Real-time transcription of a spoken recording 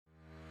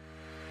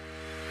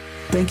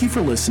Thank you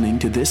for listening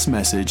to this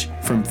message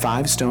from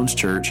Five Stones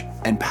Church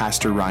and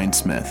Pastor Ryan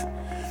Smith.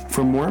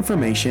 For more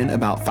information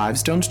about Five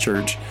Stones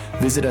Church,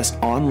 visit us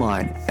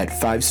online at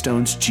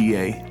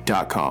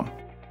fivestonesga.com.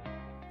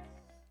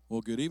 Well,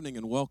 good evening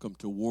and welcome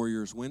to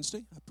Warriors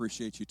Wednesday. I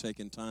appreciate you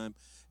taking time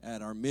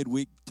at our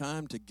midweek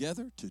time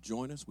together to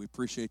join us. We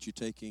appreciate you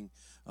taking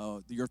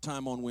your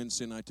time on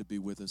Wednesday night to be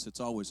with us. It's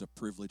always a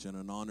privilege and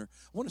an honor.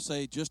 I want to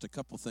say just a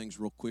couple things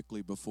real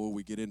quickly before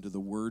we get into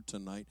the Word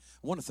tonight.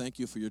 I want to thank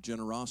you for your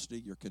generosity,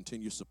 your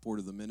continued support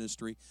of the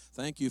ministry.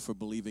 Thank you for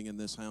believing in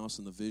this house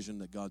and the vision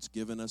that God's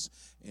given us,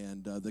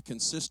 and the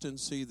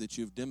consistency that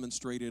you've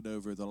demonstrated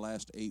over the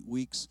last 8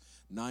 weeks,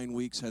 9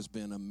 weeks has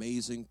been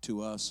amazing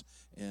to us,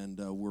 and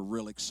we're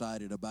real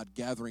excited about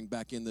gathering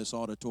back in this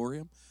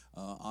auditorium.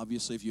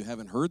 Obviously, if you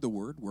haven't heard the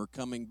word, we're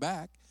coming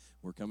back.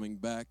 We're coming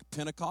back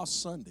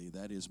Pentecost Sunday.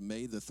 That is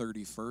May the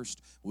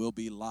 31st. We'll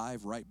be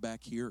live right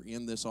back here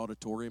in this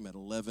auditorium at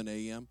 11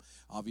 a.m.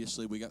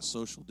 Obviously, we got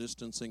social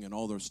distancing and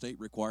all those state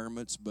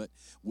requirements, but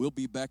we'll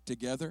be back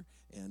together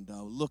and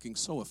looking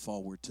so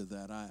forward to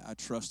that. I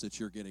trust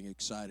that you're getting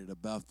excited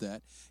about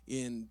that.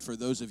 And for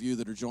those of you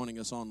that are joining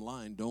us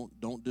online,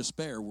 don't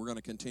despair. We're going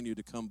to continue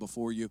to come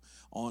before you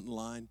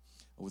online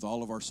with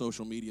all of our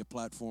social media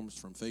platforms,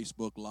 from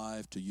Facebook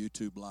Live to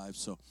YouTube Live,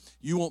 so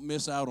you won't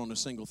miss out on a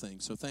single thing.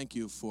 So thank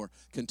you for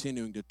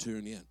continuing to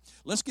tune in.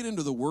 Let's get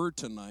into the Word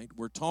tonight.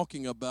 We're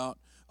talking about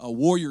a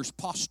warrior's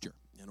posture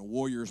and a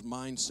warrior's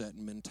mindset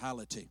and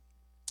mentality.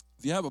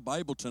 If you have a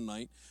Bible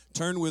tonight,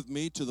 turn with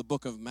me to the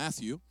book of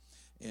Matthew,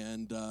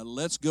 and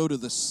let's go to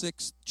the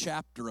 6th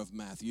chapter of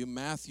Matthew,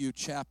 Matthew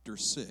chapter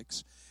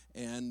 6.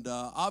 And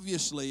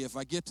obviously, if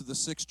I get to the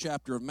 6th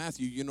chapter of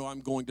Matthew, you know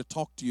I'm going to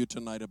talk to you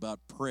tonight about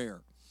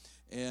prayer.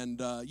 And,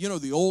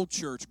 the old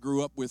church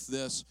grew up with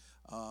this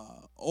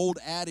old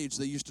adage.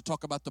 They used to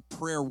talk about the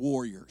prayer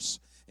warriors.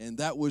 And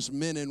that was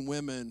men and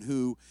women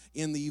who,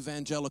 in the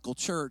evangelical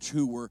church,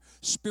 who were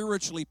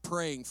spiritually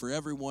praying for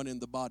everyone in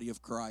the body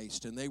of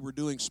Christ. And they were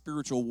doing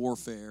spiritual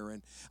warfare.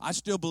 And I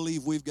still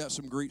believe we've got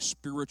some great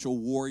spiritual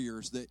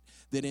warriors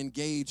that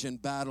engage in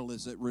battle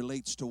as it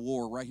relates to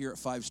war. Right here at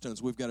Five Stones,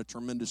 we've got a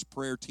tremendous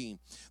prayer team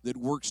that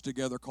works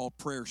together called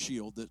Prayer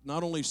Shield, that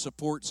not only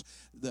supports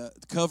the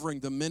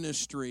covering the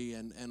ministry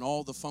and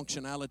all the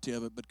functionality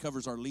of it, but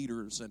covers our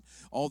leaders and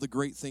all the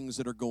great things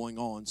that are going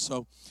on.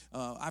 So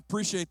I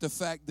appreciate the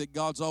fact that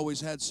God's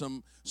always had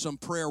some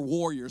prayer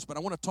warriors, but I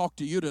want to talk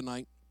to you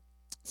tonight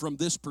from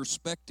this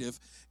perspective,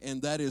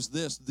 and that is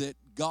this, that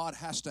God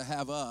has to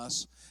have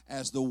us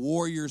as the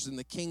warriors in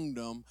the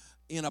kingdom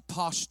in a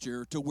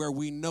posture to where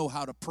we know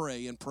how to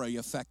pray and pray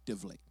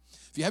effectively.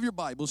 If you have your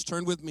Bibles,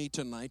 turn with me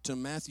tonight to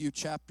Matthew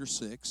chapter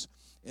 6,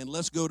 and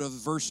let's go to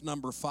verse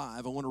number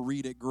 5. I want to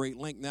read at great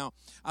length. Now,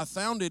 I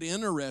found it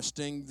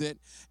interesting that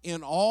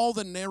in all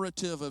the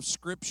narrative of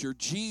Scripture,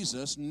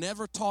 Jesus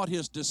never taught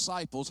his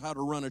disciples how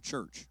to run a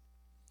church.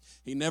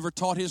 He never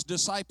taught his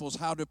disciples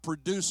how to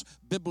produce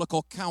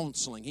biblical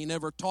counseling. He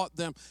never taught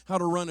them how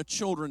to run a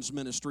children's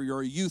ministry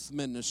or a youth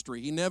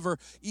ministry. He never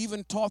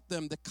even taught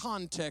them the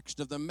context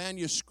of the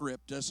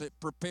manuscript as it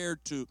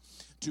prepared to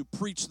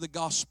preach the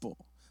gospel.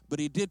 But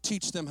he did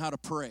teach them how to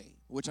pray,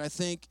 which I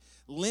think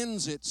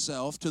lends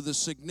itself to the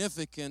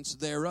significance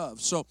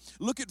thereof. So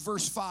look at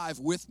verse 5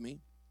 with me.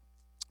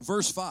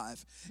 Verse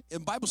 5, the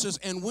Bible says,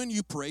 "And when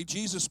you pray,"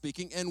 Jesus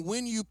speaking, "and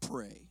when you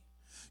pray,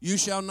 you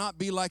shall not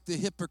be like the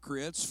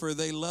hypocrites, for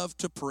they love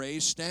to pray,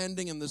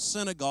 standing in the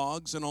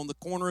synagogues and on the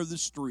corner of the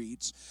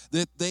streets,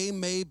 that they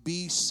may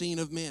be seen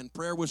of men."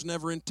 Prayer was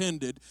never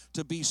intended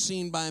to be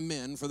seen by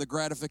men for the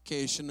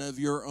gratification of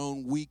your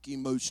own weak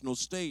emotional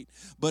state,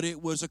 but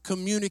it was a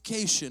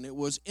communication. It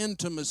was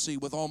intimacy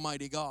with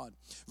Almighty God.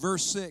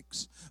 Verse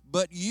 6,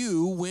 "But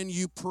you, when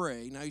you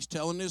pray," now he's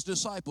telling his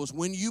disciples,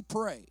 when you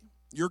pray,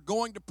 you're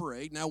going to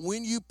pray. Now,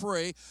 when you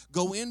pray,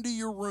 go into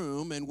your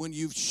room, and when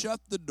you've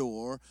shut the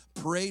door,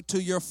 pray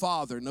to your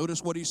Father.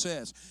 Notice what he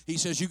says. He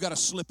says you got to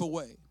slip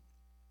away.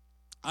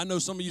 I know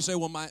some of you say,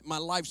 well, my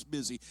life's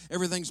busy.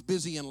 Everything's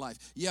busy in life.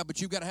 Yeah, but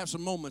you've got to have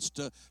some moments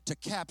to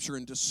capture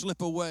and to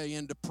slip away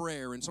into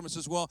prayer. And someone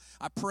says, well,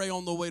 I pray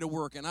on the way to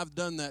work, and I've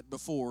done that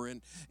before,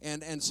 and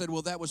said,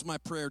 well, that was my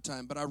prayer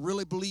time. But I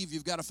really believe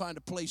you've got to find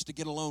a place to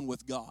get alone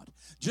with God,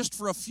 just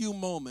for a few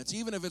moments,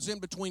 even if it's in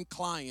between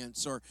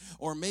clients, or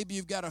maybe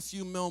you've got a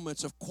few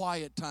moments of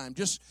quiet time.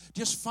 Just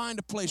find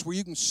a place where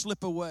you can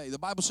slip away. The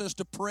Bible says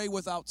to pray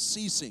without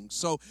ceasing,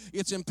 so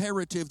it's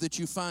imperative that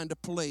you find a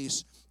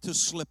place to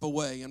slip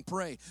away and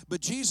pray. But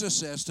Jesus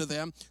says to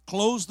them,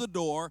 close the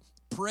door,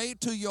 pray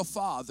to your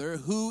Father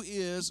who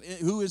is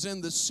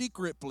in the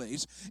secret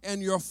place,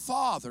 and your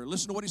Father,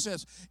 listen to what he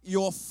says,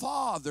 your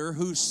Father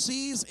who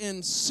sees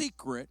in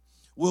secret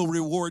will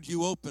reward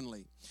you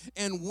openly.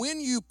 And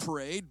when you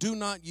pray, do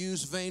not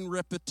use vain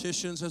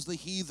repetitions as the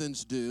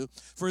heathens do,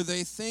 for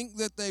they think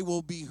that they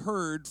will be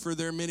heard for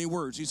their many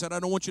words. He said, I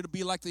don't want you to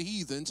be like the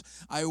heathens.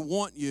 I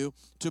want you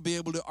to be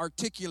able to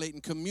articulate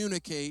and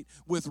communicate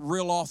with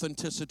real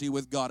authenticity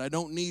with God. I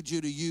don't need you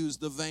to use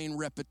the vain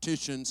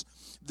repetitions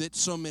that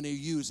so many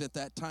use at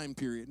that time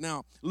period.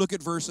 Now, look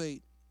at verse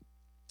 8.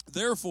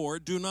 Therefore,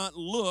 do not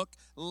look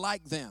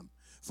like them,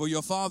 for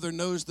your Father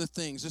knows the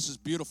things. This is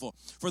beautiful.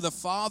 For the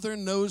Father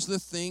knows the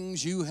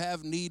things you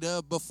have need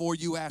of before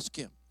you ask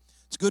Him.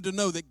 It's good to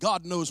know that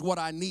God knows what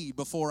I need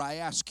before I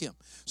ask Him.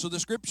 So the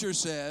Scripture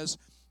says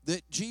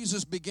that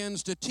Jesus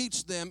begins to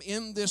teach them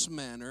in this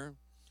manner,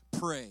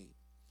 pray.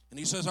 And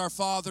He says, Our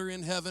Father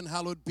in heaven,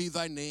 hallowed be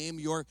thy name.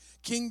 Your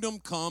kingdom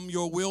come,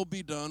 your will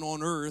be done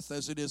on earth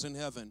as it is in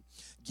heaven.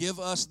 Give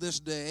us this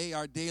day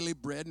our daily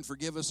bread, and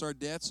forgive us our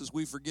debts as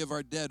we forgive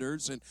our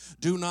debtors. And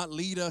do not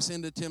lead us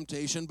into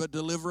temptation, but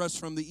deliver us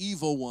from the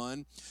evil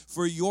one.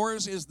 For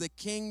yours is the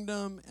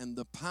kingdom and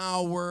the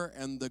power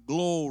and the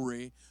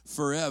glory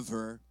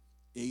forever.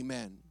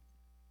 Amen.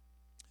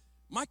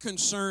 My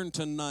concern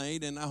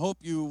tonight, and I hope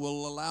you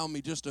will allow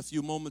me just a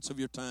few moments of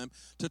your time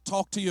to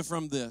talk to you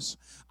from this.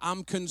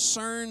 I'm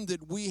concerned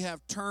that we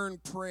have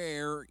turned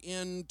prayer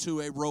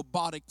into a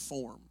robotic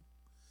form,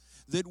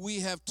 that we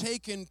have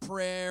taken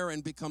prayer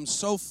and become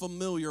so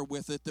familiar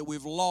with it that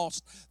we've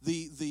lost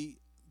the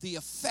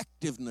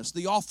effectiveness,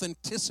 the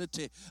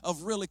authenticity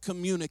of really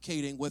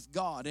communicating with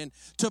God. And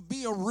to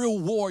be a real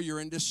warrior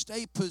and to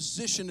stay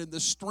positioned in the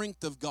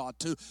strength of God,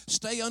 to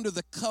stay under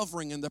the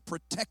covering and the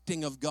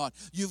protecting of God,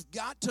 you've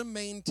got to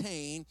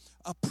maintain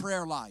a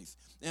prayer life.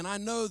 And I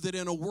know that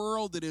in a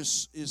world that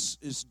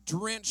is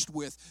drenched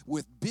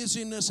with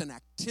busyness and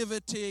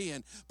activity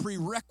and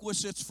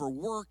prerequisites for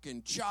work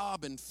and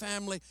job and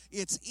family,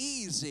 it's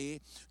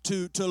easy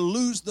to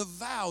lose the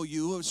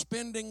value of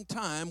spending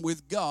time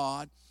with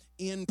God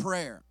in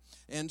prayer.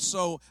 And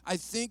so I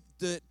think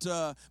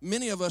that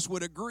many of us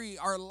would agree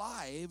our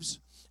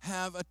lives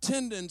have a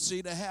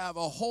tendency to have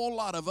a whole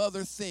lot of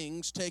other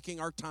things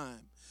taking our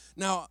time.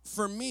 Now,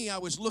 for me, I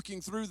was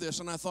looking through this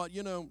and I thought,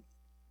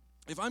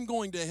 if I'm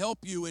going to help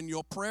you in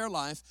your prayer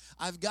life,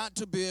 I've got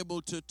to be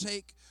able to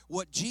take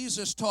what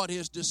Jesus taught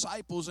His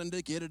disciples and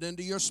to get it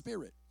into your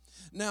spirit.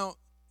 Now,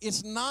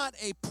 it's not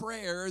a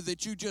prayer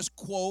that you just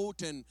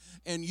quote and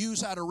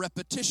use out of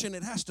repetition.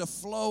 It has to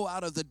flow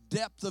out of the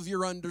depth of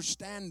your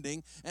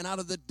understanding and out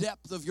of the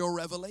depth of your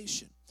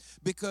revelation.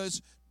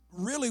 Because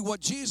really what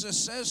Jesus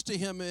says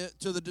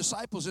to the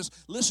disciples is,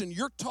 listen,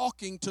 you're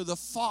talking to the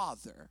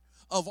Father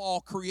of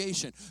all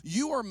creation.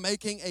 You are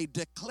making a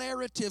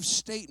declarative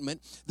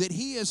statement that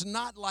He is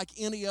not like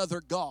any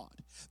other God,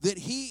 that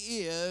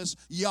He is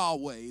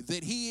Yahweh,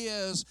 that He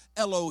is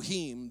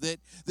Elohim, that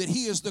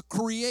He is the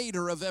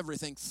creator of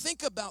everything.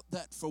 Think about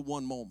that for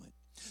one moment.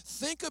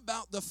 Think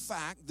about the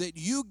fact that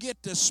you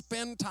get to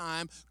spend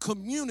time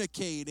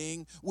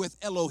communicating with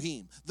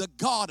Elohim, the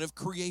God of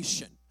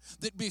creation.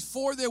 That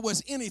before there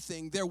was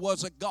anything, there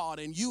was a God,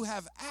 and you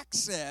have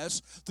access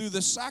through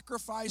the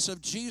sacrifice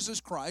of Jesus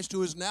Christ,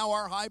 who is now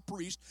our high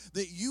priest,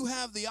 that you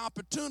have the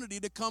opportunity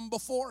to come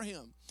before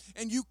Him.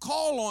 And you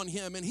call on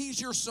Him, and He's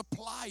your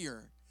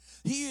supplier.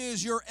 He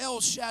is your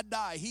El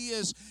Shaddai. He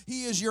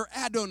is your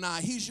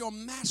Adonai. He's your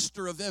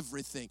master of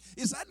everything.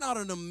 Is that not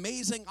an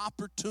amazing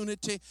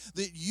opportunity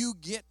that you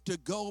get to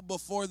go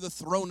before the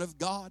throne of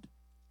God?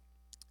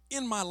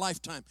 In my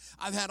lifetime,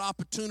 I've had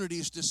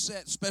opportunities to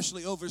sit,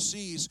 especially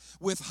overseas,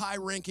 with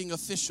high-ranking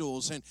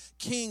officials and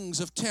kings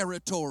of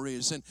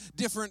territories and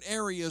different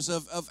areas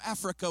of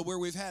Africa where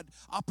we've had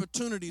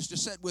opportunities to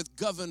sit with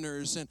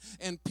governors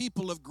and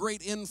people of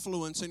great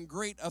influence and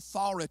great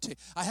authority.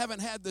 I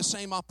haven't had the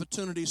same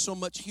opportunity so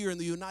much here in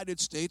the United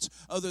States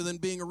other than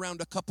being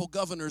around a couple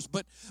governors.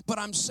 But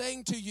I'm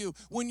saying to you,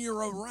 when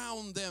you're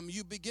around them,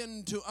 you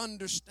begin to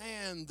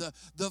understand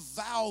the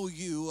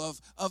value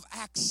of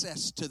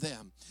access to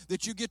them,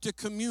 that you get to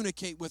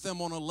communicate with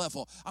them on a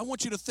level. I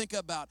want you to think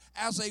about,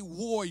 as a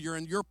warrior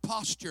in your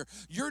posture,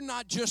 you're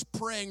not just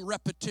praying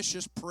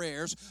repetitious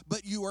prayers,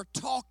 but you are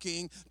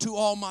talking to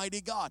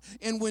Almighty God.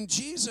 And when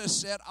Jesus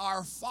said,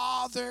 Our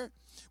Father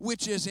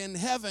which is in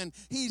heaven,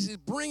 He's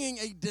bringing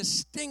a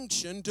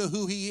distinction to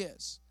who He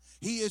is.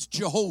 He is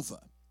Jehovah.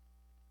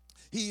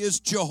 He is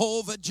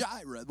Jehovah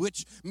Jireh,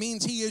 which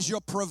means He is your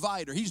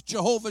provider. He's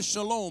Jehovah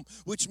Shalom,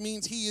 which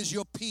means He is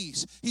your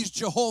peace. He's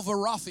Jehovah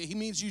Rapha. He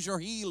means He's your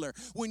healer.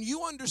 When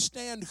you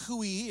understand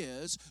who He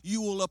is, you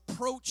will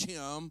approach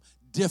Him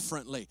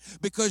differently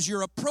because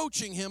you're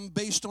approaching Him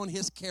based on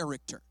His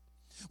character.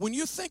 When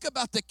you think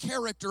about the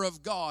character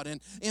of God, and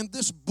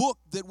this book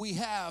that we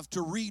have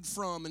to read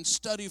from and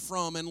study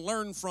from and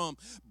learn from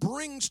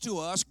brings to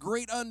us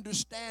great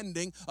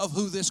understanding of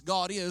who this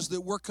God is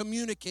that we're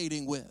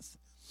communicating with.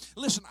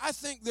 Listen, I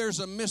think there's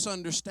a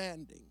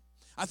misunderstanding.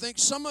 I think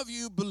some of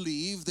you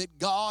believe that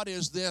God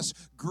is this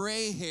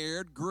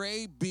gray-haired,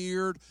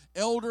 gray-beard,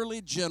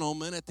 elderly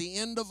gentleman at the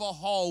end of a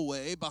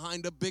hallway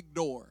behind a big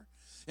door.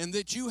 and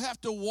that you have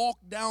to walk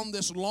down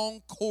this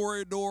long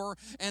corridor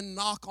and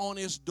knock on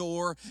his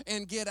door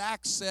and get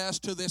access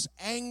to this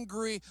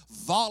angry,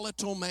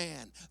 volatile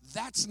man.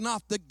 That's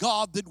not the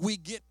God that we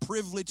get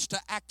privileged to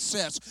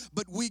access,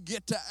 but we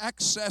get to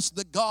access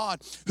the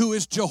God who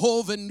is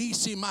Jehovah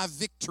Nissi, my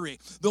victory,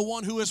 the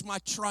one who is my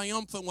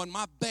triumphant one,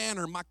 my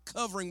banner, my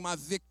covering, my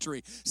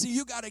victory. See,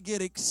 you got to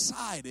get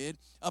excited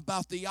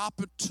about the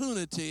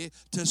opportunity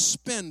to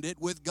spend it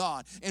with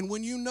God. And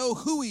when you know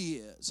who he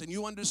is and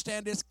you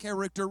understand his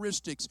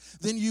characteristics,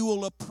 then you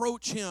will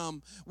approach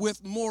him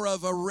with more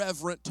of a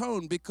reverent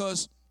tone,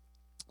 because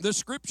the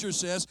scripture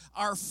says,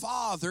 our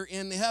Father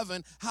in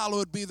heaven,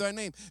 hallowed be thy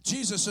name.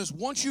 Jesus says,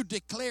 once you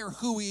declare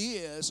who he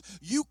is,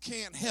 you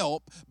can't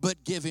help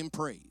but give him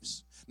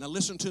praise. Now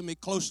listen to me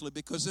closely,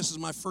 because this is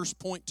my first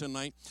point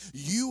tonight.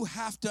 You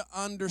have to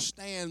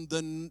understand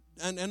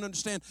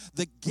understand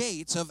the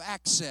gates of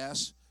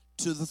access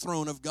to the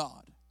throne of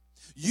God.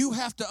 You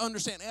have to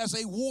understand,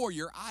 as a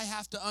warrior, I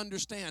have to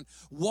understand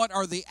what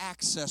are the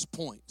access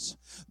points.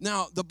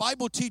 Now, the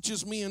Bible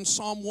teaches me in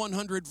Psalm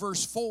 100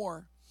 verse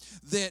 4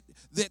 that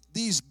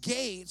these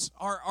gates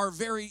are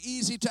very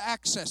easy to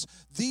access.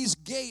 These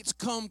gates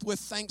come with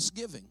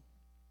thanksgiving.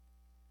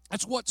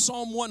 That's what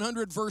Psalm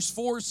 100 verse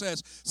 4 says.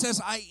 It says,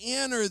 I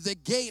enter the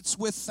gates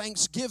with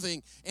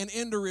thanksgiving and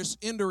enter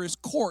his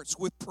courts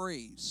with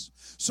praise.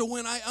 So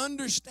when I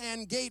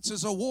understand gates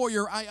as a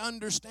warrior, I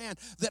understand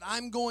that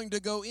I'm going to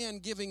go in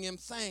giving him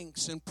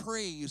thanks and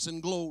praise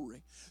and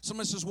glory.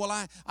 Somebody says, well,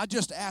 I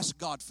just ask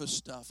God for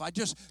stuff. I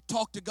just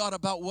talk to God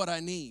about what I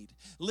need.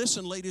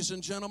 Listen, ladies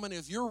and gentlemen,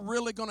 if you're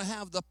really going to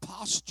have the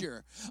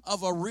posture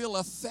of a real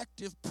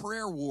effective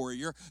prayer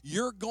warrior,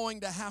 you're going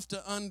to have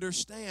to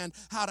understand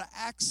how to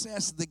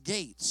access the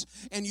gates.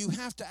 And you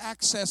have to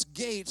access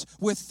gates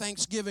with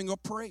thanksgiving or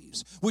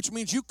praise, which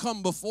means you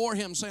come before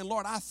him saying,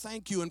 Lord, I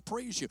thank you and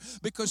praise you.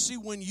 Because, see,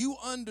 when you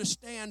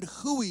understand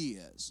who he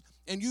is,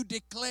 and you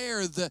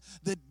declare the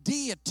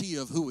deity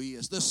of who he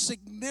is, the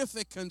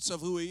significance of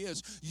who he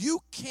is, you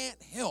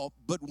can't help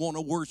but want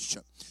to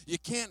worship. You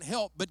can't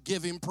help but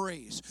give him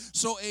praise.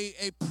 So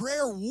a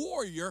prayer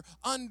warrior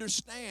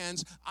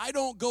understands, I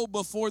don't go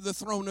before the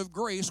throne of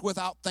grace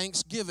without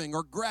thanksgiving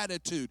or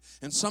gratitude.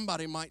 And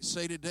somebody might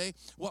say today,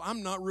 well,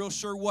 I'm not real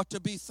sure what to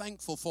be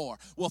thankful for.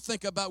 Well,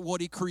 think about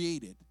what he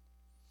created.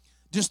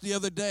 Just the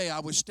other day, I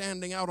was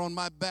standing out on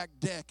my back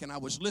deck, and I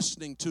was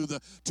listening to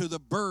the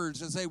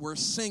birds as they were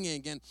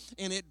singing, and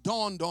it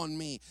dawned on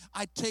me,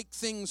 I take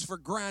things for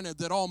granted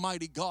that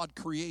Almighty God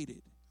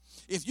created.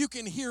 If you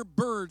can hear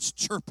birds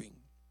chirping,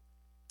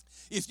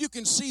 if you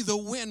can see the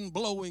wind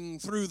blowing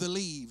through the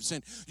leaves,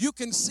 and you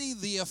can see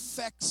the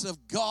effects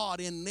of God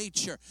in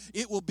nature,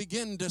 it will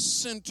begin to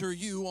center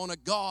you on a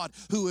God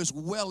who is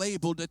well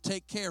able to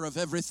take care of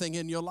everything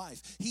in your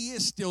life. He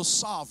is still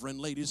sovereign,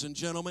 ladies and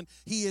gentlemen.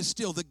 He is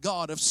still the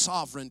God of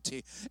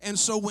sovereignty. And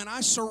so when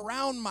I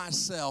surround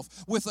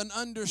myself with an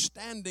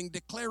understanding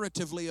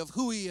declaratively of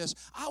who he is,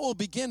 I will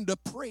begin to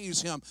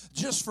praise him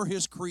just for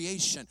his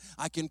creation.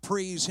 I can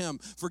praise him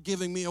for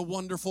giving me a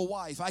wonderful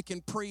wife. I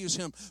can praise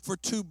him for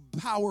two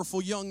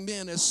powerful young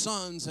men as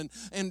sons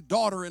and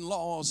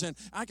daughter-in-laws, and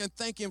I can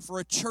thank him for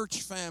a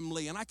church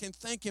family, and I can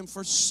thank him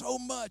for so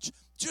much.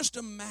 Just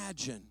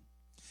imagine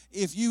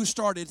if you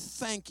started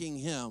thanking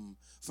him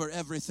for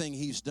everything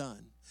he's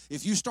done.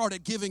 If you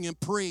started giving him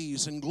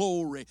praise and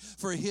glory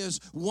for his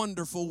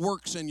wonderful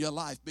works in your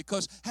life,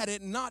 because had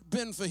it not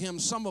been for him,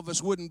 some of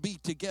us wouldn't be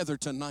together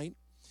tonight.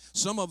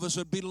 Some of us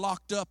would be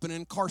locked up and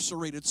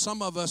incarcerated.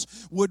 Some of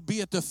us would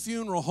be at the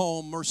funeral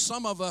home, or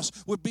some of us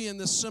would be in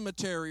the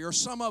cemetery, or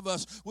some of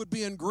us would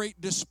be in great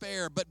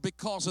despair. But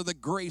because of the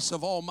grace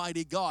of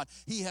Almighty God,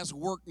 he has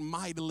worked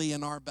mightily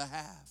in our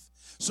behalf.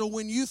 So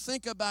when you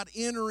think about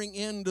entering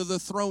into the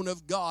throne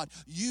of God,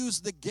 use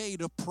the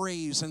gate of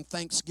praise and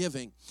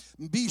thanksgiving.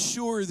 Be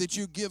sure that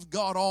you give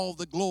God all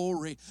the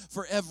glory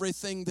for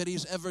everything that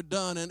he's ever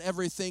done and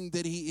everything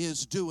that he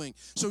is doing.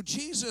 So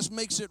Jesus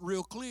makes it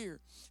real clear.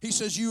 He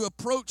says you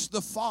approach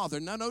the Father.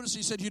 Now notice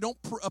he said you don't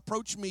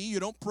approach me, you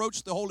don't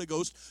approach the Holy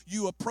Ghost,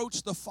 you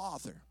approach the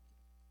Father.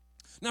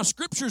 Now,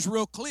 Scripture's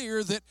real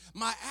clear that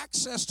my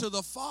access to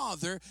the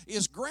Father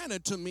is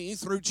granted to me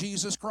through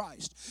Jesus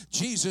Christ.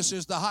 Jesus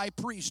is the high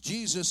priest.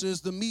 Jesus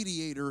is the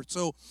mediator.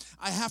 So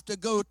I have to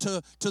go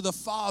to the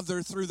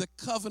Father through the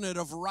covenant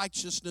of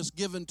righteousness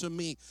given to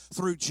me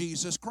through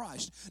Jesus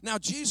Christ. Now,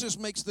 Jesus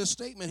makes this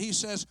statement. He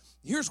says,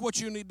 here's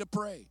what you need to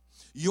pray.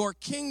 Your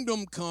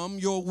kingdom come,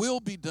 your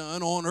will be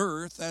done on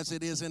earth as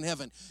it is in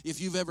heaven.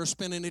 If you've ever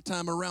spent any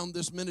time around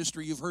this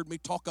ministry, you've heard me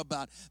talk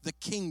about the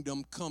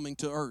kingdom coming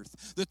to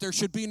earth. That there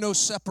should be no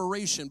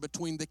separation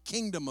between the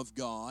kingdom of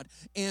God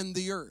and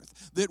the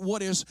earth. That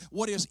what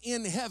is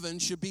in heaven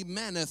should be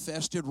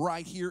manifested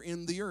right here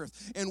in the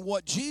earth. And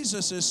what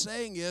Jesus is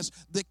saying is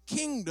the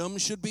kingdom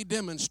should be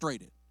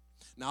demonstrated.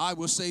 Now, I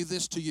will say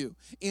this to you.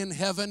 In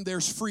heaven,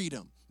 there's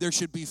freedom. There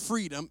should be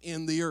freedom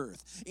in the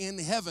earth. In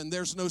heaven,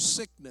 there's no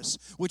sickness,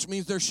 which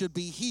means there should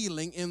be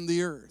healing in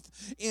the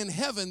earth. In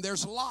heaven,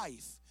 there's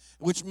life,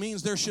 which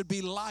means there should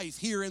be life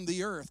here in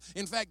the earth.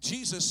 In fact,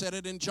 Jesus said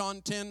it in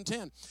John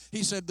 10:10.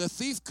 He said, the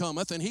thief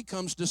cometh, and he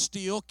comes to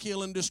steal,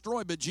 kill, and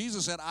destroy. But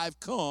Jesus said, I've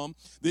come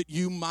that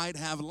you might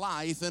have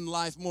life and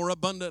life more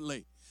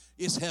abundantly.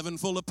 Is heaven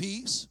full of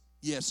peace?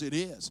 Yes, it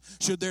is.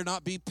 Should there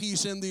not be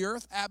peace in the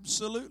earth?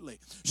 Absolutely.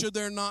 Should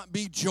there not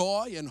be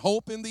joy and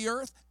hope in the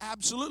earth?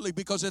 Absolutely,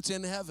 because it's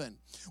in heaven.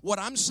 What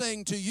I'm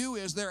saying to you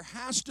is there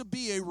has to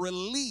be a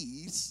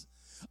release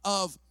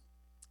of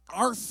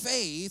our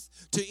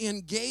faith to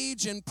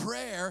engage in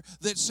prayer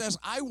that says,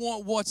 I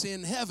want what's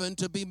in heaven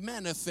to be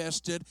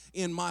manifested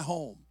in my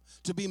home,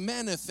 to be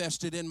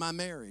manifested in my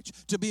marriage,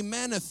 to be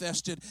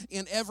manifested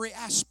in every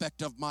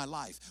aspect of my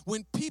life.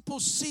 When people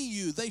see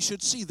you, they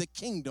should see the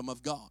kingdom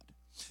of God.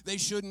 They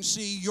shouldn't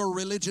see your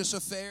religious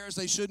affairs.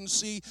 They shouldn't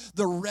see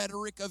the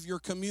rhetoric of your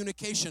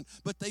communication,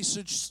 but they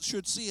should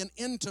see an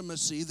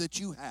intimacy that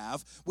you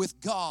have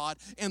with God,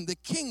 and the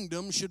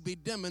kingdom should be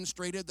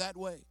demonstrated that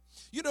way.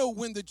 You know,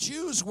 when the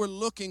Jews were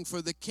looking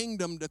for the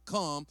kingdom to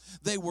come,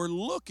 they were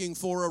looking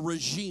for a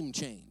regime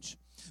change.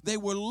 They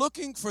were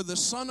looking for the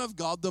Son of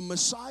God, the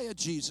Messiah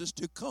Jesus,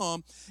 to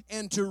come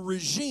and to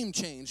regime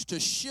change, to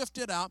shift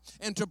it out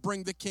and to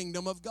bring the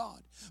kingdom of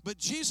God. But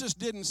Jesus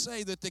didn't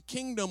say that the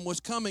kingdom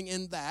was coming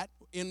in that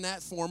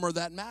form or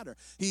that matter.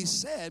 He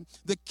said,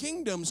 the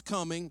kingdom's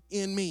coming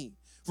in me.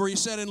 For he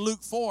said in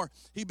Luke 4,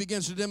 he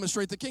begins to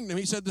demonstrate the kingdom.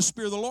 He said, the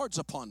Spirit of the Lord's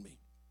upon me.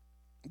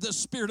 The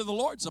Spirit of the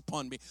Lord's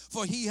upon me,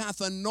 for he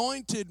hath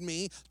anointed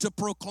me to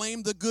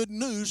proclaim the good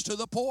news to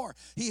the poor.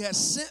 He has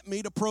sent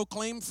me to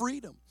proclaim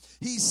freedom.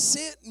 He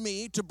sent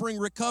me to bring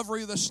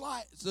recovery of the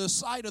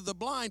sight of the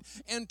blind,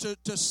 and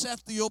to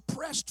set the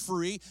oppressed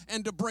free,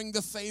 and to bring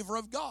the favor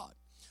of God.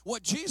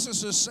 What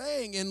Jesus is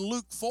saying in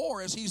Luke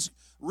 4 is he's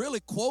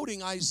really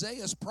quoting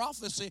Isaiah's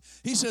prophecy.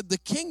 He said, the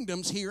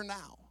kingdom's here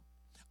now.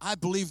 I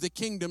believe the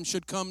kingdom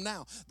should come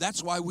now.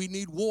 That's why we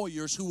need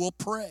warriors who will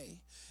pray.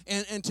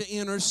 And to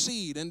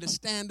intercede and to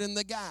stand in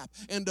the gap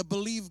and to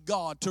believe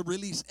God to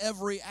release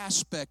every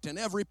aspect and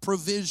every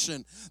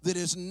provision that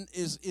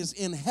is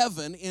in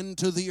heaven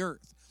into the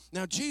earth.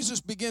 Now,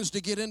 Jesus begins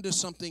to get into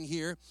something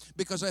here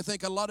because I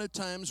think a lot of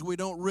times we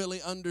don't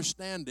really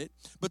understand it.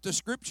 But the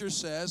scripture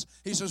says,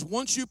 he says,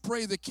 once you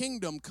pray the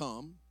kingdom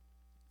come,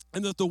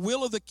 and that the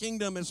will of the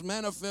kingdom is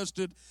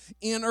manifested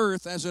in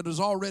earth as it is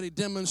already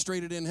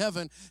demonstrated in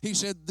heaven, he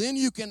said, then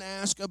you can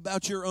ask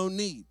about your own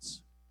needs.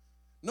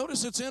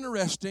 Notice it's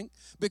interesting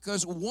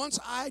because once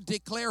I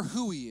declare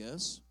who he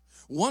is,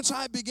 once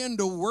I begin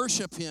to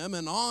worship him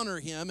and honor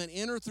him and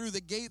enter through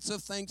the gates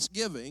of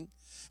thanksgiving,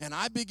 and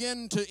I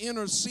begin to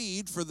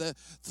intercede for the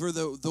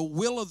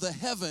will of the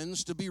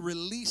heavens to be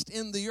released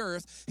in the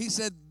earth, he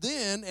said,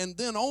 then and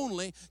then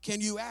only can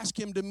you ask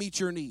him to meet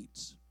your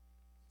needs.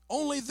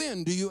 Only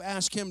then do you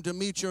ask him to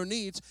meet your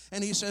needs.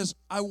 And he says,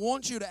 I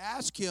want you to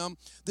ask him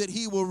that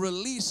he will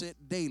release it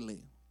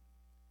daily.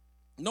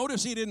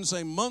 Notice he didn't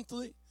say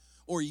monthly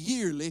or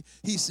yearly.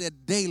 He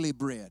said daily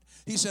bread.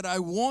 He said, I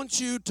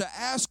want you to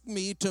ask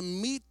me to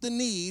meet the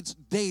needs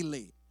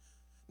daily.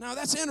 Now,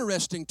 that's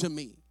interesting to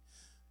me.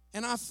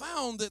 And I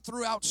found that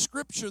throughout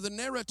Scripture, the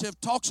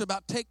narrative talks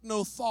about take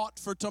no thought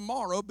for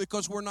tomorrow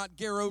because we're not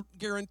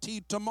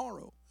guaranteed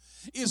tomorrow.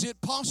 Is it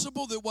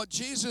possible that what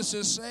Jesus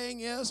is saying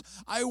is,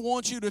 I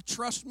want you to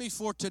trust me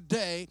for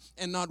today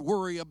and not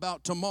worry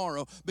about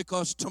tomorrow,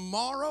 because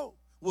tomorrow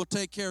will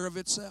take care of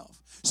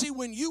itself? See,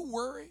 when you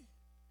worry,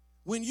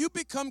 when you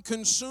become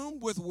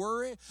consumed with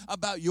worry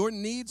about your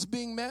needs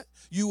being met,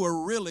 you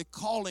are really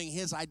calling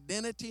his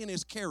identity and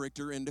his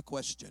character into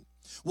question.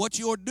 What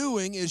you're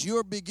doing is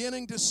you're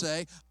beginning to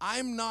say,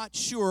 I'm not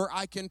sure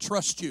I can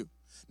trust you.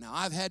 Now,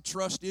 I've had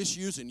trust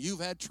issues, and you've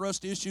had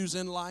trust issues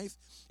in life,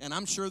 and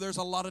I'm sure there's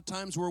a lot of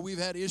times where we've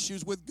had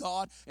issues with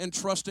God and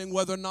trusting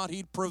whether or not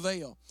he'd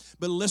prevail.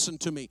 But listen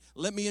to me.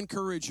 Let me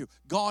encourage you.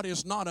 God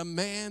is not a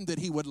man that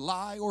he would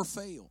lie or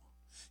fail.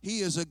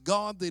 He is a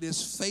God that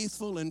is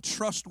faithful and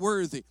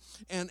trustworthy.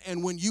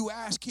 And when you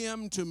ask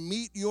him to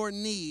meet your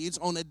needs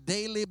on a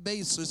daily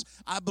basis,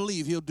 I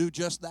believe he'll do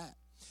just that.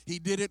 He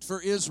did it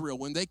for Israel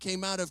when they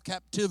came out of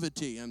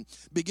captivity and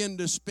began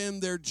to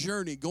spend their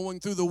journey going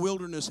through the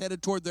wilderness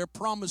headed toward their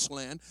promised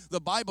land. The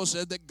Bible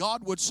said that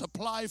God would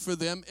supply for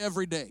them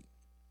every day.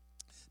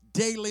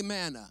 Daily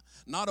manna,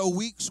 not a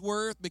week's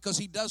worth, because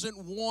he doesn't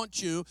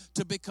want you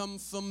to become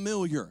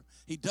familiar.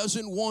 He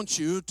doesn't want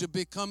you to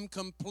become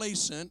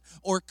complacent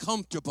or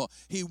comfortable.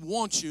 He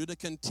wants you to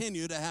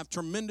continue to have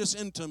tremendous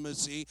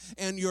intimacy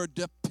and your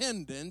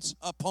dependence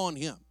upon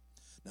him.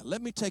 Now,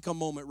 let me take a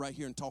moment right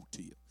here and talk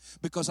to you,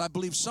 because I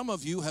believe some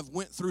of you have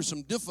went through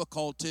some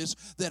difficulties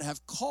that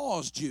have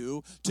caused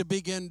you to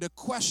begin to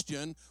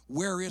question,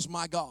 where is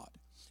my God?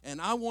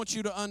 And I want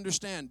you to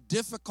understand,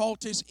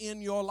 difficulties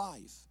in your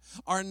life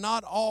are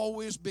not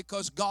always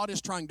because God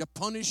is trying to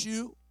punish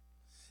you.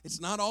 It's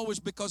not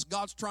always because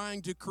God's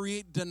trying to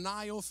create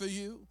denial for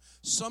you.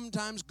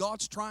 Sometimes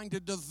God's trying to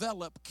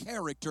develop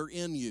character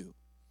in you.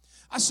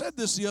 I said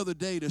this the other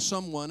day to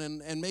someone,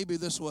 and maybe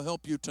this will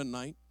help you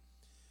tonight.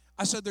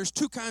 I said there's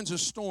two kinds of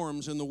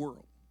storms in the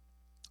world.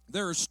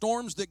 There are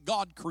storms that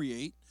God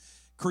creates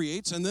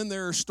creates, and then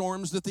there are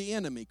storms that the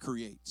enemy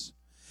creates.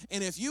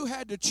 And if you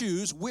had to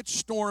choose which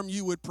storm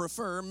you would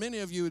prefer, many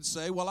of you would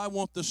say, well, I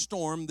want the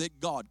storm that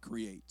God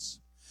creates.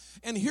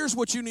 And here's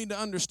what you need to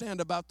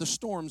understand about the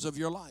storms of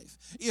your life.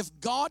 If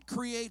God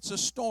creates a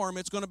storm,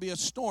 it's going to be a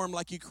storm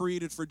like He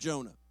created for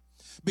Jonah.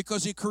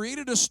 Because He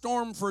created a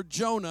storm for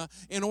Jonah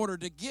in order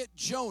to get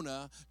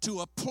Jonah to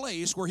a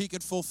place where he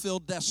could fulfill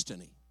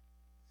destiny.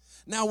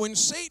 Now, when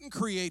Satan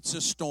creates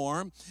a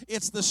storm,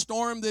 it's the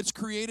storm that's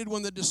created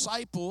when the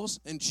disciples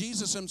and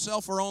Jesus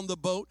Himself are on the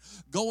boat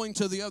going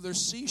to the other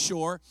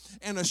seashore,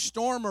 and a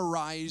storm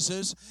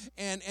arises,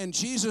 and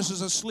Jesus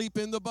is asleep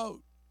in the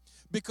boat.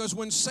 Because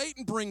when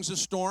Satan brings a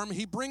storm,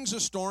 he brings a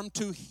storm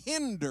to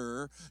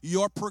hinder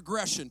your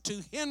progression,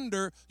 to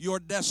hinder your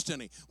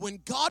destiny. When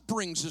God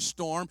brings a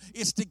storm,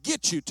 it's to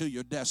get you to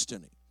your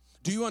destiny.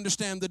 Do you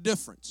understand the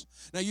difference?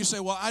 Now you say,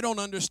 well, I don't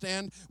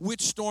understand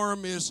which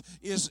storm is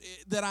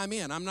that I'm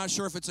in. I'm not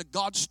sure if it's a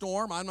God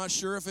storm. I'm not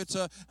sure if it's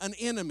an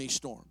enemy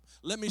storm.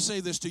 Let me say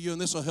this to you, and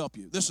this will help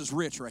you. This is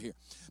rich right here.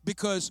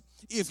 Because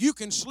if you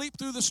can sleep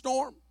through the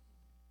storm,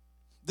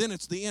 then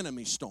it's the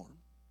enemy storm.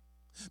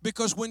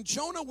 Because when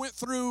Jonah went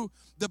through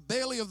the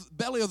belly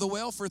of the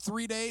whale for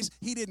 3 days,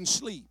 he didn't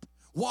sleep.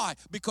 Why?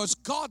 Because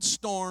God's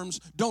storms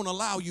don't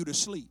allow you to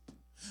sleep.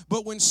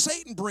 But when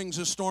Satan brings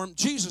a storm,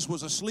 Jesus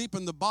was asleep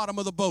in the bottom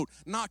of the boat,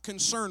 not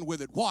concerned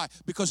with it. Why?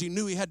 Because He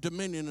knew He had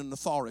dominion and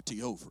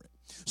authority over it.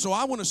 So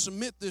I want to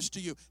submit this to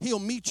you. He'll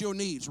meet your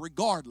needs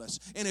regardless.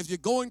 And if you're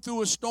going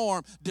through a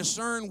storm,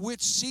 discern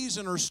which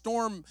season or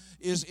storm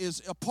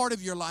is a part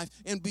of your life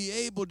and be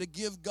able to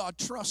give God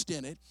trust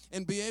in it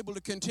and be able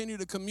to continue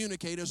to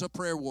communicate as a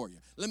prayer warrior.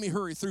 Let me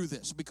hurry through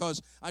this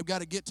because I've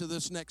got to get to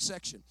this next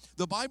section.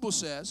 The Bible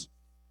says,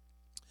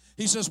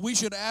 He says we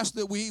should ask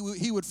that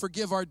He would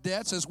forgive our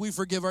debts as we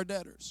forgive our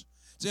debtors.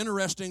 It's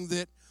interesting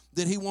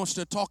that He wants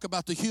to talk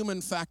about the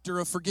human factor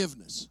of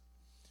forgiveness.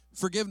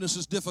 Forgiveness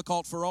is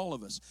difficult for all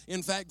of us.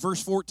 In fact, verse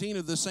 14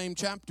 of the same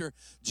chapter,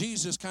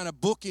 Jesus kind of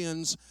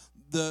bookends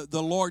the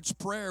Lord's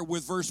Prayer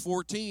with verse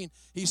 14.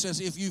 He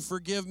says, if you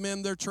forgive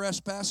men their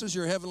trespasses,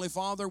 your heavenly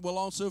Father will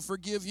also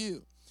forgive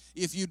you.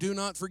 If you do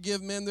not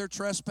forgive men their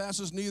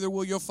trespasses, neither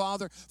will your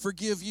Father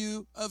forgive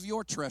you of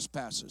your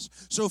trespasses.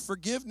 So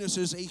forgiveness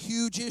is a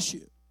huge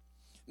issue.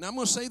 Now, I'm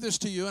going to say this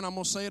to you, and I'm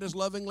going to say it as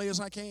lovingly as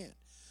I can.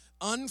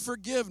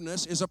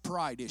 Unforgiveness is a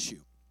pride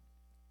issue.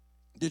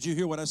 Did you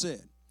hear what I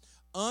said?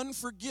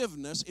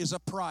 Unforgiveness is a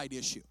pride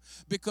issue,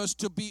 because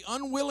to be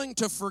unwilling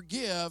to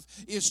forgive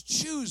is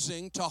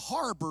choosing to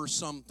harbor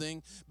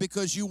something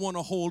because you want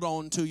to hold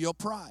on to your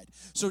pride.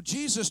 So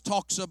Jesus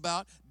talks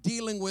about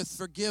dealing with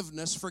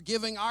forgiveness,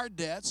 forgiving our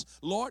debts.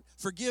 Lord,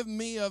 forgive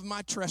me of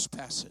my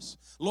trespasses.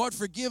 Lord,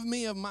 forgive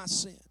me of my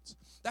sins.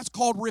 That's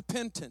called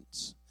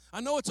repentance. I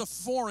know it's a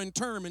foreign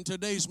term in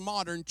today's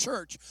modern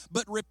church,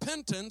 but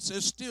repentance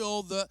is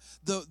still the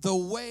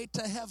way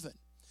to heaven.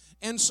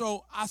 And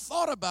so I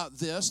thought about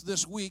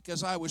this week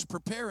as I was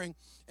preparing,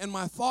 and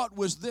my thought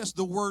was this,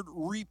 the word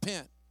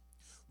repent.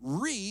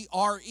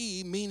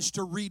 R-E, means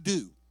to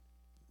redo,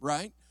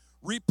 right?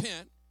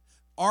 Repent,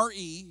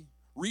 R-E,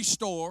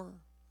 restore,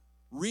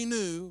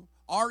 renew,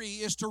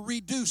 R-E is to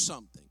redo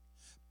something.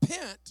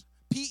 Pent,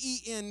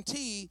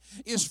 P-E-N-T,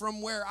 is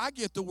from where I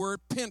get the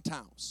word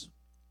penthouse.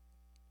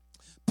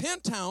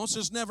 Penthouse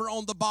is never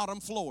on the bottom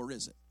floor,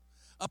 is it?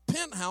 A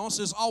penthouse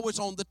is always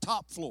on the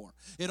top floor.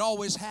 It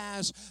always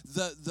has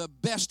the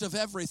best of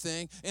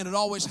everything, and it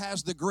always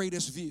has the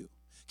greatest view.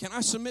 Can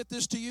I submit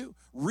this to you?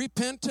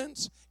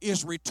 Repentance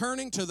is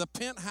returning to the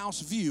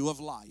penthouse view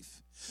of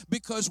life.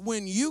 Because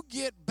when you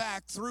get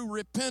back through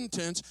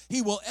repentance,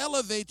 He will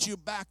elevate you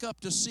back up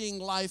to seeing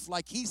life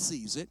like He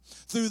sees it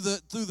through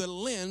the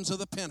lens of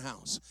the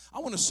penthouse. I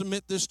want to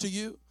submit this to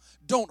you.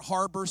 Don't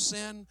harbor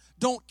sin.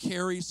 Don't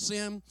carry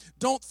sin.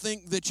 Don't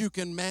think that you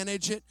can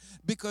manage it,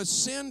 because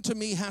sin to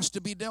me has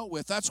to be dealt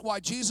with. That's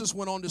why Jesus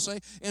went on to say,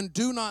 and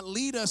do not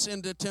lead us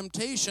into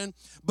temptation,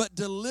 but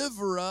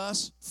deliver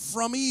us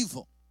from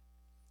evil.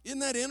 Isn't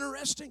that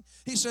interesting?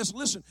 He says,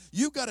 listen,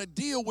 you've got to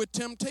deal with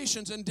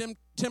temptations, and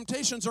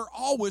temptations are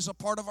always a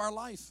part of our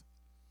life.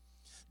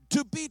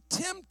 To be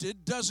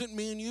tempted doesn't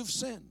mean you've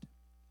sinned.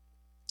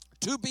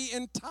 To be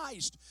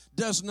enticed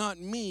does not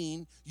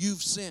mean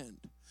you've sinned.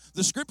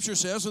 The Scripture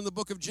says in the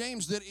book of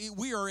James that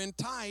we are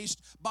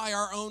enticed by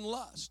our own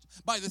lust,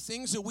 by the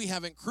things that we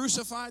haven't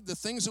crucified, the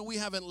things that we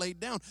haven't laid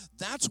down.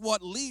 That's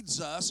what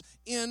leads us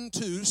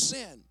into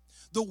sin.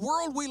 The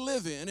world we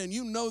live in, and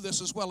you know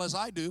this as well as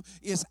I do,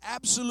 is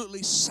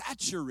absolutely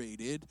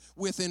saturated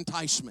with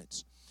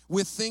enticements,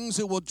 with things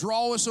that will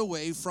draw us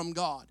away from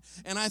God.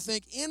 And I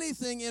think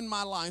anything in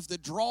my life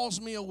that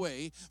draws me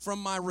away from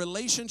my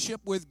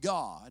relationship with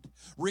God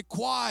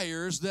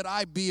requires that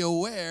I be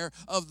aware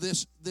of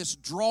this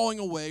drawing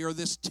away or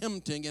this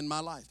tempting in my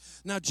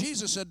life. Now,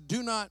 Jesus said,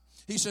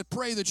 He said,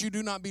 pray that you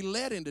do not be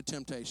led into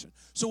temptation.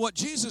 So what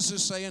Jesus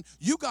is saying,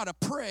 you got to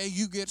pray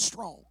you get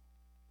strong.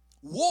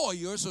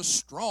 Warriors are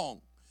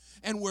strong.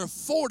 and we're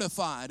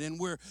fortified, and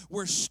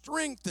we're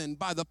strengthened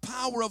by the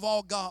power of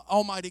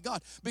Almighty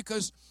God.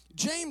 Because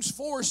James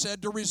 4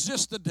 said to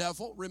resist the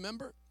devil,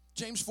 remember?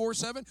 James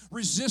 4:7,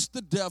 resist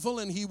the devil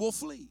and he will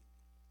flee.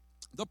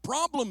 The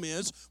problem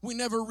is we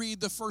never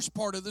read the first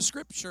part of the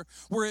scripture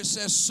where it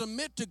says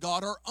submit to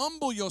God or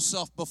humble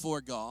yourself before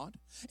God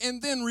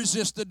and then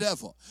resist the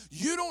devil.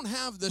 You don't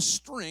have the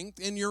strength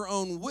in your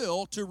own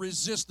will to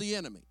resist the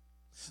enemy.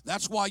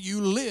 That's why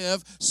you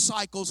live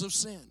cycles of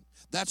sin.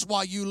 That's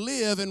why you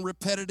live in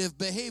repetitive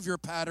behavior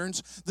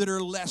patterns that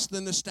are less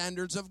than the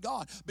standards of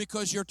God,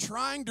 because you're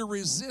trying to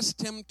resist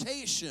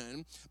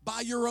temptation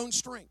by your own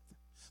strength.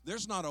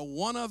 There's not a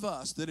one of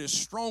us that is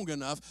strong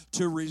enough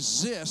to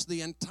resist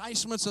the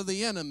enticements of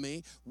the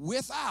enemy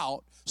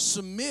without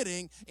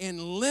submitting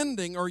and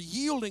lending or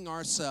yielding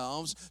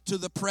ourselves to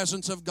the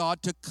presence of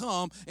God to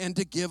come and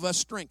to give us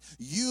strength.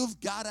 You've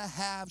got to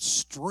have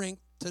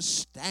strength to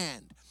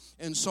stand.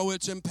 And so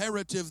it's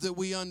imperative that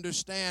we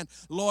understand,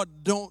 Lord,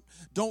 don't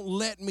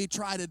let me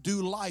try to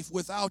do life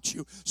without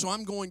you. So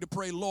I'm going to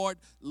pray, Lord,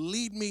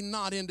 lead me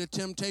not into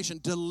temptation.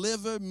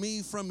 Deliver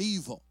me from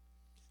evil.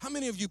 How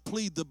many of you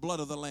plead the blood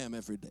of the Lamb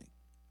every day?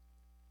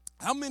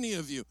 How many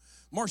of you,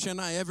 Marcia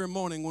and I, every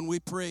morning when we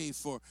pray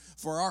for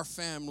our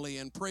family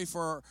and pray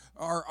for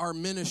our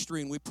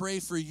ministry and we pray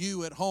for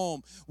you at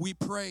home, we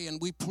pray and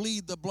we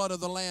plead the blood of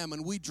the Lamb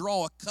and we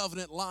draw a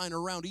covenant line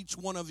around each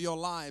one of your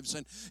lives.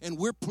 And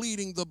we're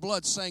pleading the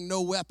blood, saying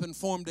no weapon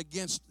formed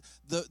against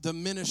the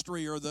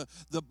ministry or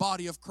the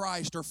body of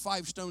Christ or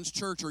Five Stones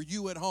Church or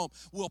you at home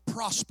will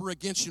prosper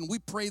against you. And we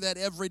pray that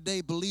every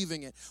day,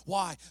 believing it.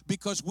 Why?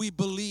 Because we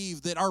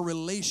believe that our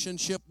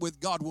relationship with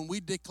God, when we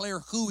declare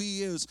who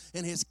He is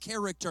and His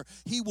character,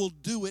 He will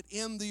do it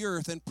in the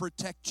earth and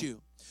protect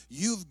you.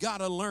 You've got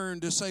to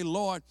learn to say,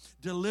 Lord,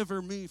 deliver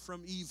me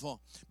from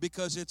evil,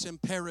 because it's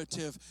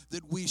imperative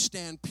that we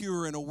stand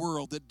pure in a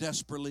world that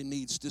desperately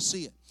needs to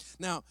see it.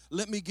 Now,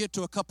 let me get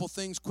to a couple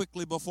things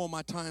quickly before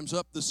my time's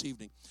up this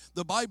evening.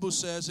 The Bible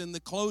says in the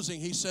closing,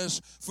 He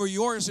says, for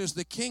yours is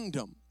the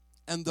kingdom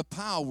and the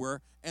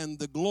power and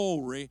the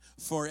glory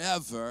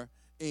forever.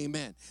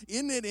 Amen.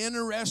 Isn't it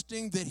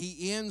interesting that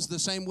He ends the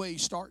same way He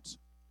starts?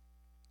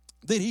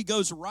 That He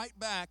goes right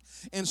back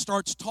and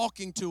starts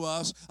talking to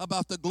us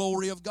about the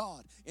glory of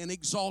God and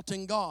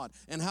exalting God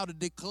and how to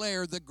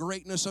declare the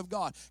greatness of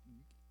God.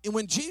 And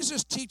when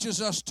Jesus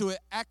teaches us to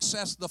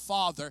access the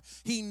Father,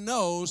 He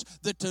knows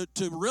that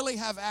to really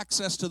have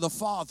access to the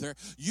Father,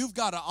 you've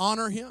got to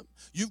honor Him.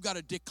 You've got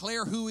to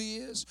declare who He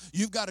is.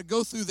 You've got to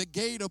go through the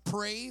gate of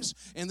praise,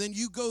 and then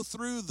you go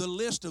through the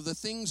list of the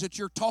things that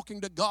you're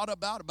talking to God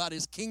about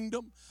His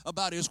kingdom,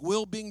 about His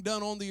will being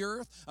done on the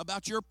earth,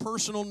 about your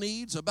personal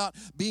needs, about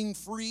being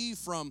free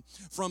from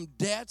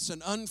debts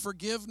and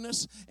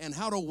unforgiveness, and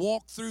how to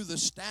walk through the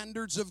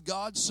standards of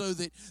God so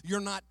that you're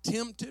not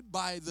tempted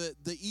by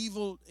the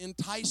evil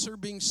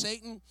enticer being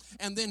Satan.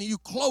 And then you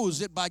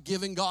close it by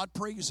giving God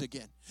praise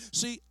again.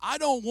 See, I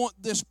don't want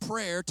this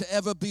prayer to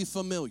ever be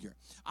familiar.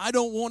 I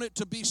don't want it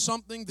to be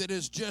something that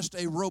is just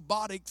a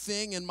robotic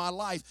thing in my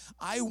life.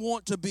 I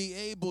want to be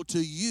able to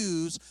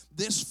use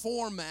this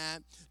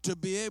format to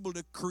be able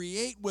to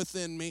create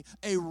within me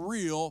a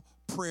real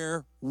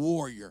prayer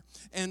warrior.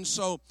 And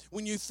so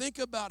when you think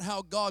about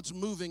how God's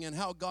moving and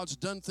how God's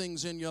done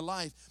things in your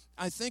life,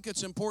 I think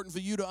it's important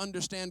for you to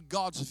understand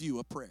God's view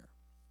of prayer.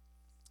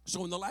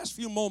 So in the last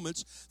few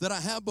moments that I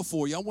have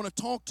before you, I want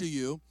to talk to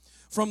you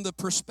from the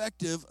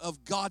perspective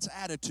of God's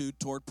attitude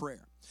toward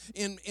prayer.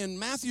 In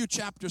Matthew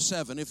chapter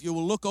 7, if you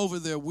will look over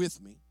there with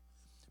me,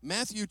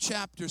 Matthew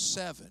chapter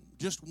 7,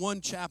 just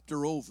one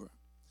chapter over,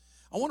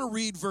 I want to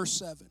read verse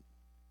 7.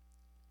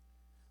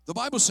 The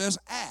Bible says,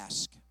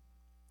 ask,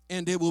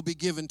 and it will be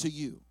given to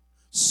you.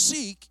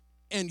 Seek,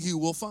 and you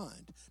will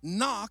find.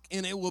 Knock,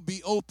 and it will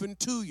be open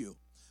to you.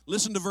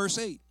 Listen to verse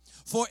 8.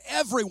 For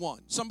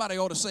everyone, somebody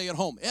ought to say at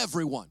home,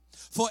 everyone.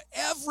 For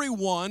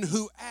everyone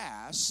who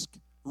asks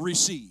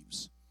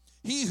receives.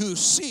 He who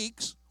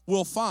seeks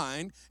will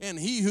find, and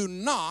he who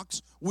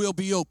knocks will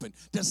be open.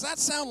 Does that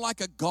sound like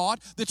a God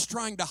that's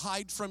trying to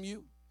hide from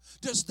you?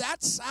 Does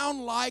that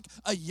sound like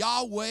a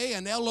Yahweh,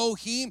 an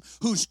Elohim,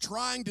 who's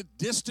trying to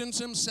distance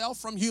himself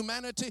from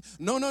humanity?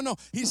 No.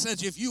 He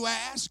says, if you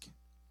ask,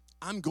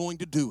 I'm going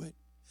to do it.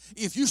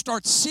 If you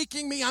start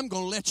seeking me, I'm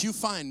going to let you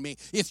find me.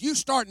 If you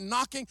start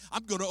knocking,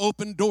 I'm going to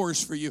open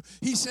doors for you.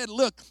 He said,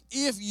 look,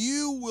 if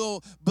you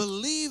will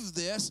believe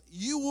this,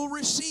 you will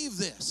receive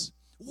this.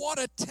 What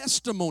a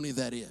testimony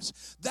that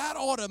is. That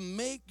ought to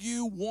make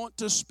you want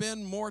to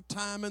spend more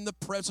time in the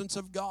presence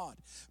of God.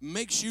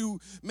 Makes you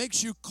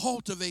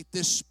cultivate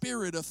this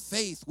spirit of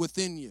faith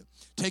within you.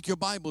 Take your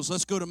Bibles.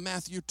 Let's go to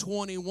Matthew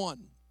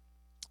 21.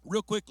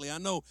 Real quickly, I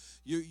know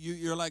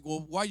you're like,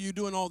 well, why are you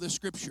doing all this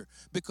scripture?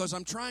 Because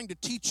I'm trying to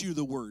teach you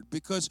the word.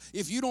 Because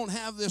if you don't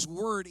have this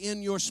word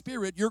in your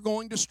spirit, you're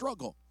going to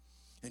struggle.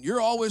 And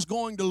you're always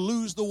going to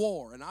lose the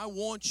war. And I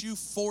want you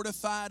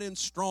fortified and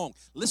strong.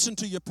 Listen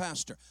to your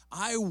pastor.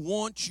 I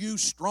want you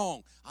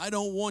strong. I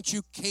don't want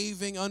you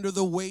caving under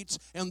the weights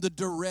and the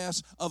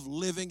duress of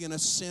living in a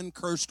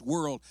sin-cursed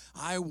world.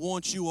 I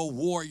want you a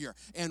warrior.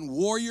 And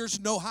warriors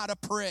know how to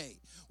pray.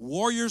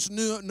 Warriors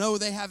know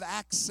they have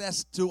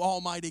access to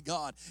Almighty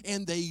God.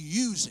 And they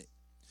use it.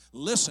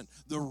 Listen,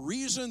 the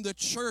reason the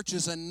church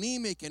is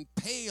anemic and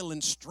pale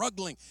and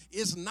struggling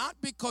is not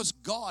because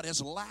God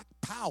has lacked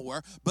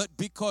power, but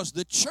because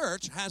the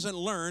church hasn't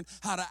learned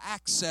how to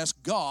access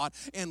God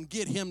and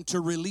get Him to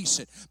release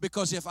it.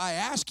 Because if I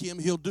ask Him,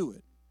 He'll do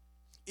it.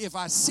 If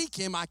I seek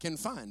Him, I can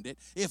find it.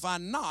 If I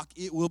knock,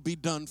 it will be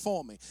done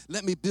for me.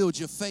 Let me build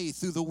your faith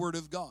through the Word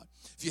of God.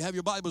 If you have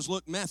your Bibles,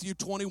 look, Matthew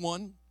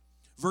 21,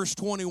 verse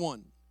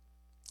 21.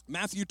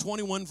 Matthew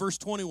 21, verse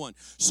 21.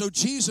 So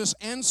Jesus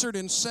answered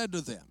and said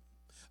to them,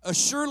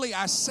 Surely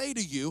I say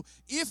to you,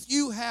 if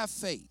you have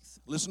faith,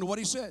 listen to what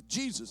He said,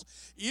 Jesus,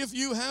 if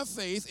you have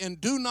faith and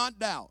do not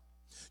doubt,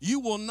 you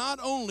will not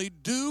only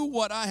do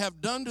what I have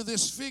done to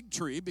this fig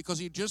tree, because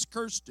He just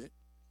cursed it,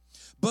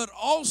 but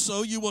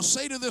also you will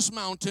say to this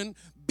mountain,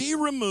 be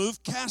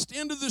removed, cast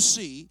into the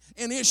sea,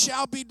 and it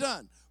shall be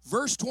done.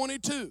 Verse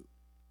 22,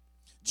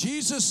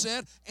 Jesus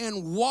said,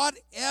 and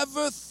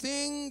whatever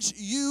things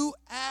you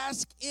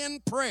ask in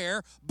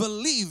prayer,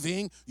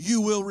 believing, you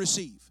will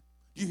receive.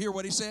 You hear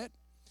what He said?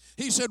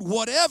 He said,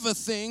 whatever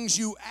things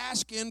you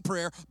ask in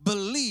prayer,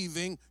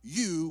 believing,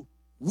 you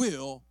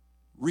will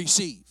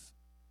receive.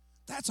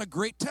 That's a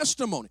great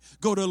testimony.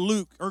 Go to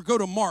Luke, or go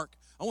to Mark.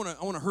 I want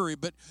to hurry,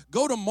 but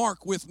go to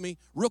Mark with me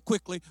real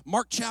quickly.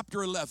 Mark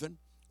chapter 11,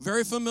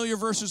 very familiar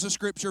verses of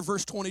Scripture,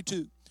 verse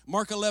 22.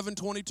 Mark 11,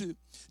 22.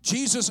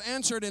 Jesus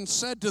answered and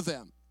said to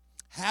them,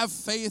 have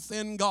faith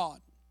in God.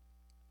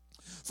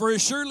 For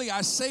surely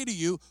I say to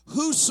you,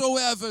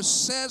 whosoever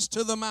says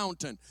to the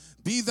mountain,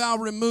 be thou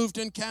removed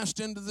and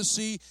cast into the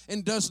sea,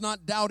 and does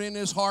not doubt in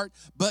his heart,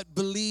 but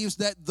believes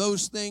that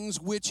those things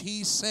which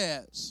he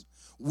says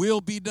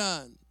will be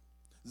done.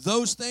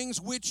 Those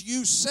things which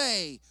you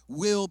say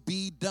will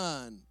be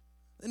done.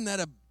 Isn't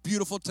that a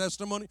beautiful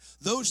testimony?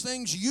 Those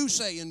things you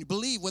say and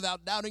believe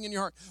without doubting in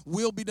your heart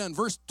will be done.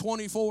 Verse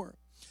 24.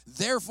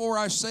 Therefore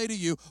I say to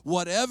you,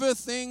 whatever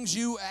things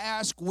you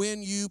ask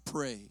when you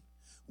pray,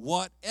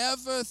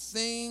 whatever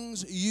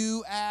things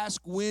you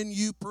ask when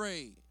you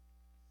pray,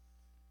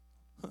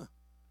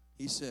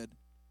 He said,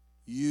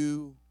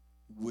 you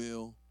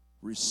will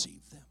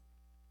receive them.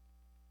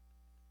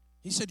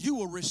 He said, you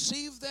will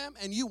receive them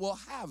and you will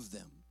have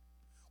them.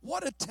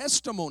 What a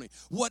testimony.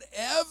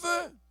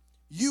 Whatever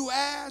you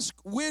ask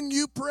when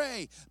you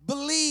pray,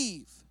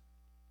 believe.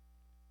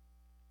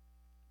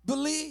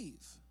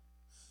 Believe.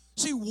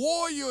 See,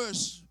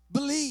 warriors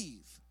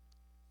believe.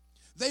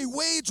 They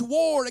wage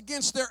war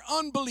against their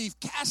unbelief,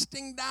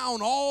 casting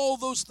down all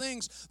those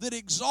things that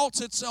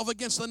exalts itself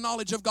against the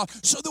knowledge of God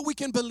so that we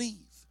can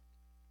believe.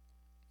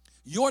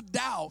 Your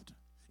doubt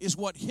is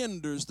what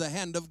hinders the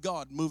hand of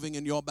God moving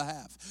in your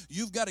behalf.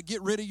 You've got to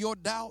get rid of your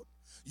doubt.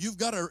 You've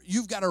got to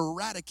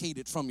eradicate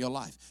it from your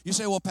life. You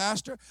say, well,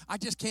 Pastor, I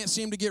just can't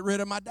seem to get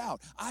rid of my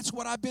doubt. That's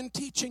what I've been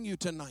teaching you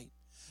tonight.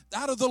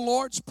 Out of the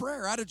Lord's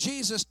Prayer, out of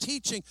Jesus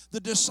teaching the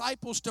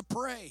disciples to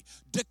pray,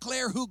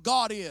 declare who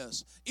God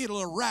is.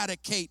 It'll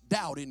eradicate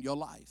doubt in your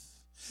life.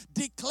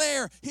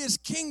 Declare His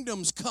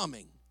kingdom's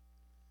coming.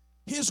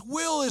 His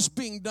will is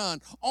being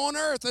done on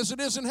earth as it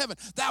is in heaven.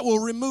 That will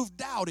remove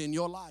doubt in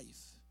your life.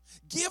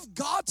 Give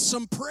God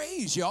some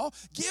praise, y'all.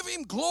 Give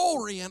Him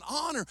glory and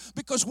honor,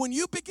 because when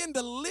you begin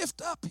to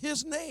lift up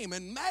His name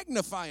and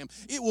magnify Him,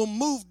 it will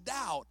move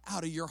doubt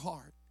out of your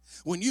heart.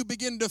 When you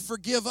begin to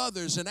forgive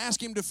others and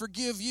ask Him to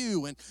forgive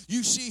you, and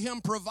you see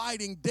Him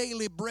providing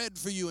daily bread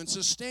for you and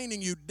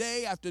sustaining you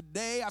day after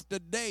day after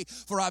day,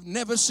 for I've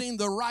never seen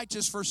the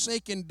righteous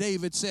forsaken,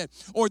 David said,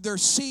 or their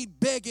seed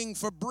begging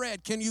for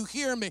bread. Can you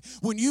hear me?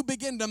 When you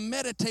begin to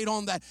meditate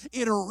on that,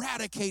 it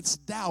eradicates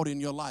doubt in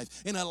your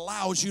life and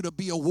allows you to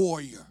be a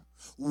warrior.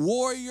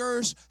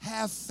 Warriors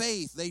have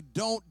faith. They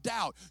don't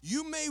doubt.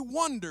 You may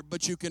wonder,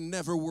 but you can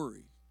never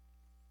worry.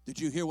 Did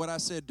you hear what I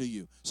said to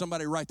you?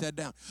 Somebody write that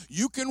down.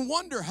 You can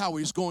wonder how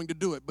He's going to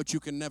do it, but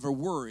you can never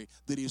worry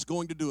that He's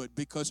going to do it,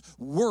 because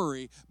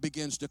worry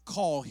begins to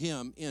call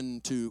Him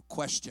into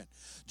question.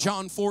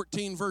 John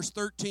 14, verse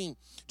 13,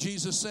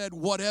 Jesus said,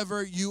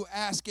 whatever you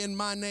ask in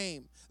my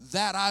name,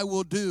 that I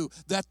will do,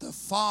 that the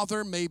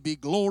Father may be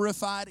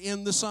glorified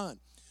in the Son.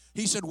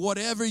 He said,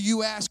 whatever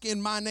you ask in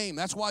my name.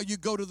 That's why you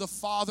go to the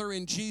Father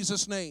in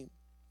Jesus' name.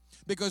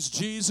 Because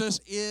Jesus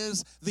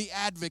is the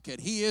advocate.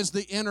 He is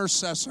the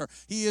intercessor.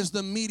 He is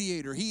the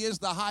mediator. He is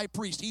the high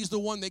priest. He's the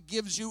one that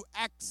gives you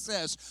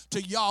access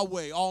to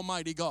Yahweh,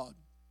 Almighty God.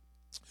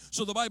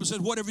 So the Bible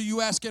said, whatever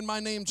you ask in my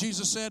name,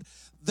 Jesus said,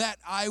 that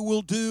I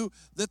will do,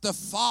 that the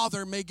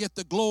Father may get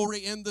the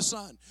glory in the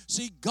Son.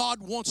 See, God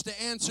wants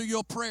to answer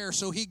your prayer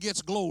so He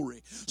gets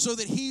glory. So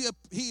that He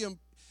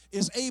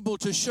is able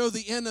to show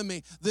the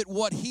enemy that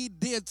what He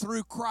did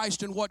through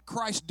Christ and what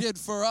Christ did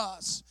for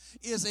us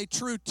is a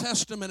true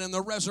testament, and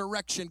the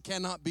resurrection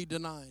cannot be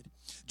denied.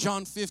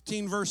 John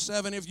 15, verse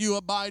 7, if you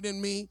abide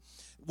in me,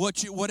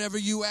 whatever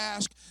you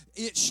ask,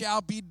 it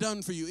shall be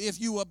done for you. If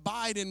you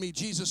abide in me,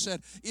 Jesus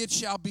said, it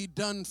shall be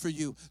done for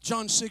you.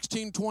 John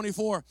 16,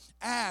 24,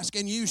 ask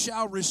and you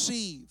shall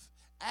receive.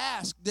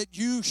 Ask that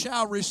you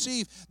shall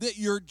receive, that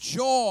your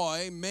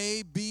joy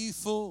may be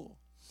full.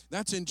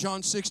 That's in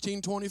John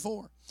 16,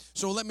 24.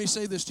 So let me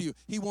say this to you.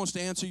 He wants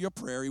to answer your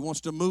prayer. He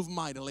wants to move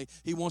mightily.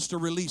 He wants to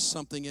release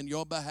something in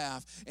your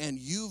behalf. And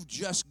you've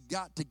just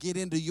got to get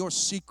into your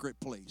secret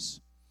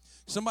place.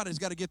 Somebody's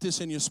got to get this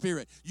in your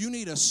spirit. You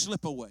need a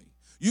slip away.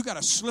 You got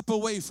to slip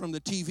away from the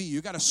TV.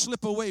 You got to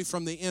slip away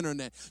from the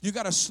internet. You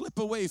got to slip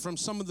away from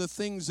some of the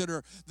things that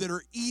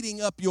are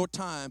eating up your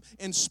time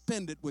and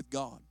spend it with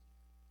God.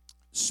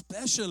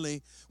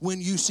 Especially when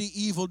you see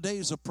evil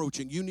days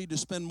approaching, you need to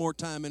spend more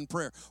time in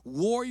prayer.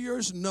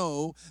 Warriors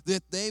know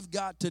that they've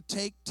got to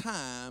take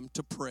time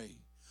to pray.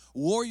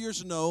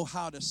 Warriors know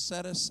how to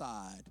set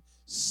aside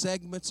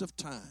segments of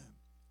time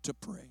to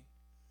pray.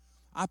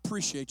 I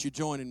appreciate you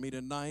joining me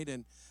tonight,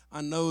 and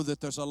I know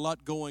that there's a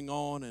lot going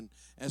on, and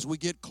as we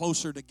get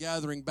closer to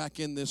gathering back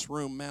in this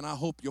room, man, I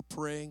hope you're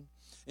praying.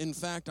 In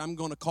fact, I'm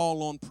going to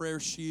call on Prayer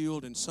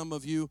Shield and some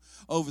of you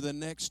over the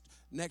next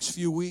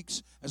few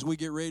weeks as we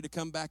get ready to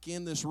come back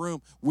in this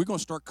room. We're going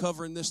to start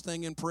covering this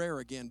thing in prayer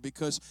again,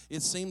 because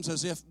it seems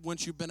as if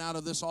once you've been out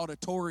of this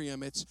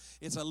auditorium, it's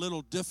a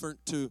little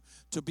different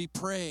to be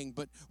praying.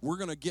 But we're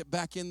going to get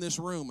back in this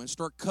room and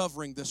start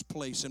covering this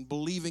place and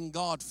believing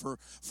God for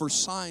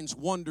signs,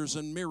 wonders,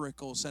 and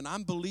miracles. And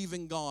I'm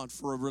believing God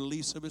for a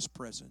release of His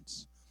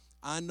presence.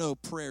 I know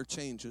prayer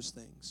changes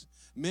things.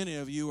 Many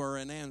of you are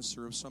an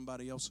answer of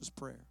somebody else's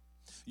prayer.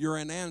 You're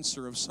an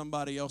answer of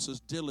somebody else's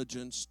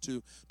diligence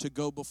to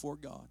go before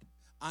God.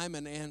 I'm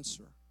an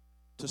answer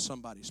to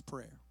somebody's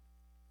prayer.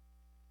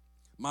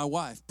 My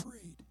wife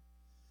prayed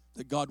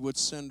that God would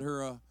send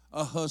her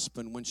a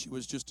husband when she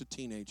was just a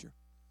teenager.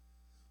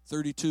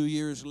 32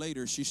 years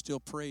later, she still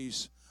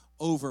prays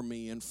over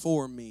me and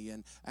for me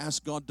and asks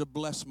God to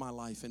bless my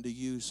life and to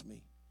use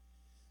me.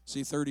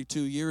 See,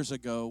 32 years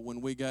ago when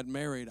we got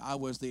married, I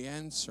was the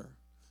answer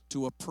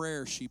to a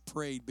prayer she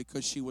prayed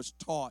because she was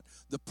taught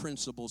the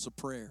principles of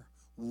prayer.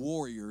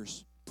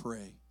 Warriors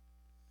pray.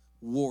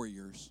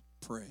 Warriors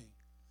pray.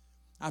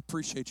 I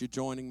appreciate you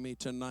joining me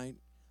tonight.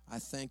 I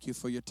thank you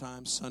for your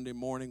time. Sunday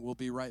morning, we'll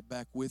be right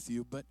back with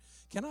you. But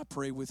can I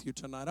pray with you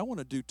tonight? I want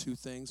to do two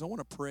things. I want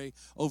to pray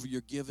over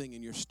your giving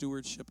and your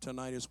stewardship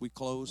tonight as we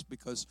close,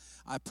 because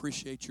I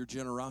appreciate your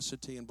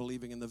generosity and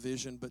believing in the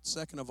vision. But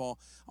second of all,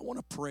 I want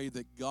to pray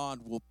that God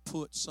will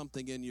put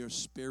something in your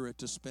spirit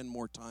to spend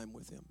more time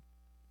with Him.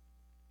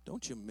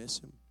 Don't you miss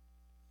Him?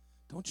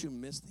 Don't you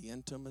miss the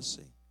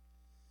intimacy?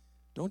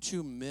 Don't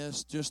you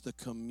miss just the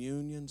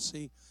communion?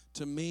 See,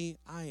 to me,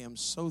 I am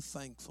so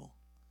thankful.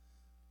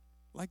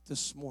 Like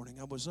this morning,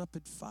 I was up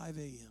at 5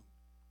 a.m.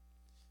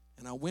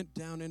 and I went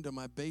down into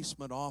my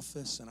basement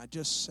office and I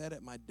just sat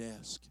at my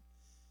desk.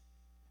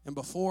 And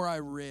before I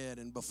read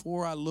and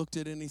before I looked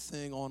at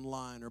anything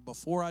online or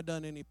before I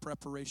done any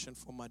preparation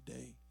for my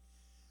day,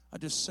 I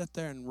just sat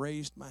there and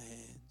raised my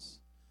hands.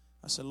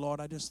 I said, Lord,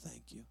 I just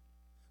thank you.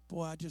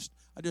 Boy, I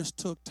just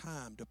took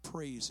time to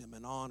praise Him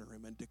and honor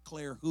Him and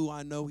declare who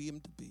I know Him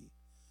to be.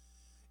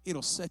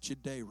 It'll set your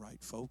day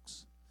right,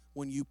 folks,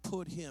 when you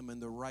put Him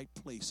in the right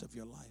place of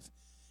your life.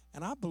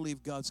 And I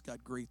believe God's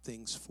got great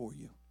things for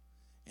you.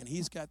 And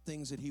He's got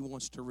things that He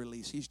wants to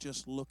release. He's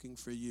just looking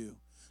for you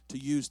to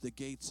use the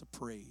gates of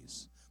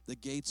praise, the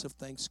gates of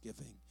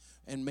thanksgiving,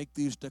 and make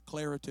these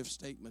declarative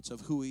statements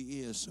of who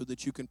He is so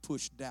that you can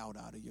push doubt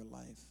out of your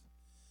life.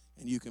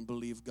 And you can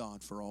believe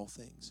God for all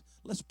things.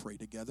 Let's pray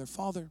together.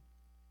 Father,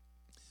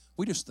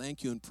 we just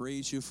thank you and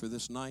praise you for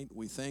this night.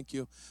 We thank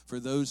you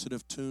for those that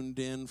have tuned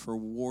in for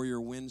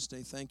Warrior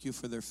Wednesday. Thank you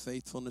for their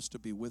faithfulness to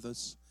be with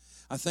us.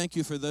 I thank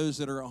you for those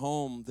that are at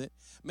home that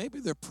maybe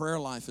their prayer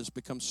life has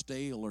become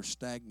stale or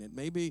stagnant.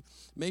 Maybe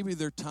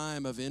their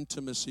time of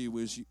intimacy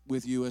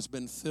with you has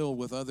been filled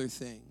with other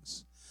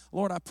things.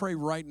 Lord, I pray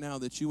right now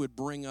that you would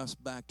bring us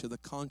back to the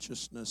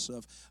consciousness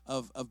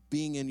of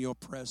being in your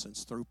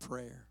presence through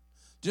prayer.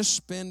 Just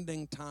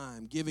spending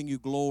time giving you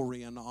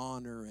glory and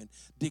honor and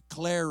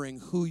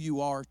declaring who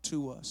you are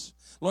to us.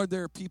 Lord,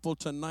 there are people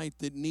tonight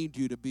that need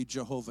you to be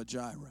Jehovah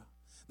Jireh.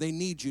 They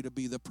need you to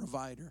be the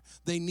provider.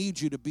 They need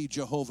you to be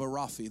Jehovah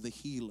Rapha, the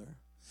healer.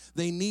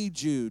 They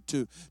need you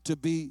to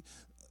be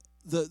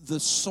the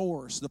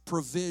source, the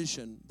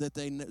provision that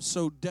they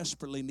so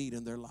desperately need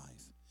in their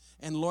life.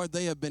 And Lord,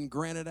 they have been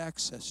granted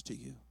access to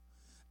you.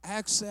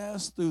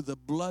 Access through the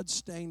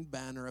blood-stained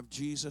banner of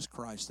Jesus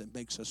Christ that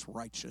makes us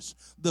righteous.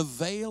 The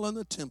veil in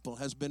the temple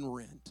has been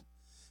rent,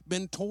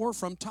 been torn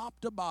from top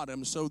to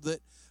bottom so that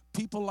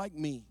people like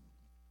me,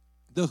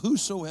 the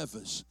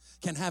whosoevers,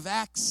 can have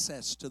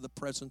access to the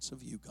presence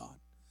of you, God.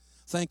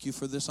 Thank you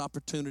for this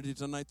opportunity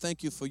tonight.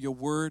 Thank you for your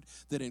word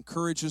that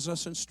encourages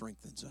us and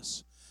strengthens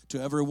us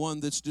To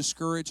everyone that's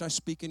discouraged, I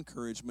speak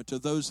encouragement. To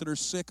those that are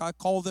sick, I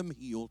call them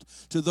healed.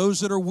 To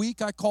those that are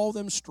weak, I call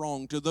them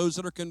strong. To those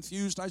that are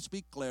confused, I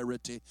speak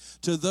clarity.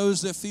 To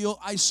those that feel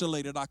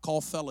isolated, I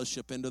call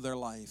fellowship into their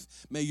life.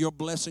 May your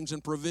blessings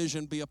and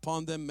provision be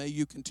upon them. May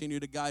you continue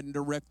to guide and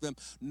direct them.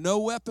 No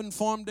weapon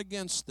formed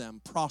against them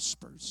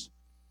prospers.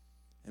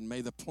 And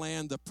may the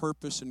plan, the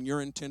purpose, and your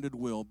intended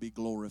will be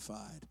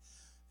glorified.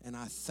 And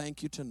I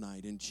thank you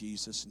tonight in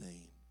Jesus'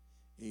 name.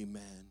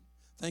 Amen.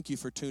 Thank you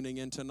for tuning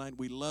in tonight.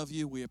 We love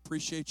you. We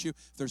appreciate you.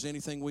 If there's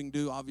anything we can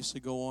do,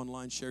 obviously go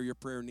online, share your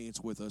prayer needs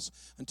with us.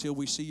 Until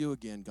we see you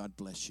again, God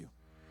bless you.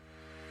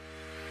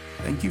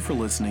 Thank you for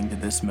listening to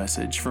this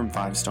message from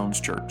Five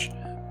Stones Church.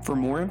 For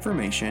more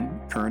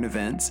information, current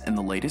events, and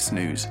the latest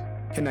news,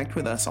 connect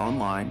with us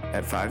online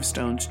at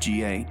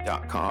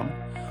fivestonesga.com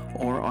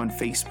or on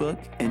Facebook,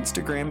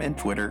 Instagram, and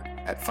Twitter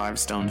at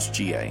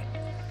fivestonesga.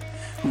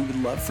 We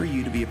would love for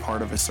you to be a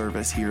part of a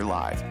service here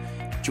live.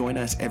 Join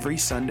us every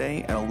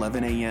Sunday at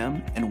 11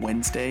 a.m. and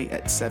Wednesday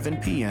at 7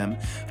 p.m.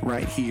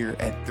 right here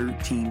at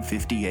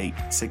 1358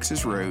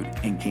 Sixes Road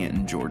in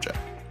Canton, Georgia.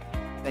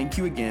 Thank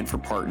you again for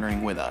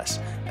partnering with us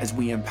as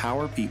we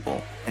empower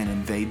people and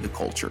invade the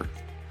culture.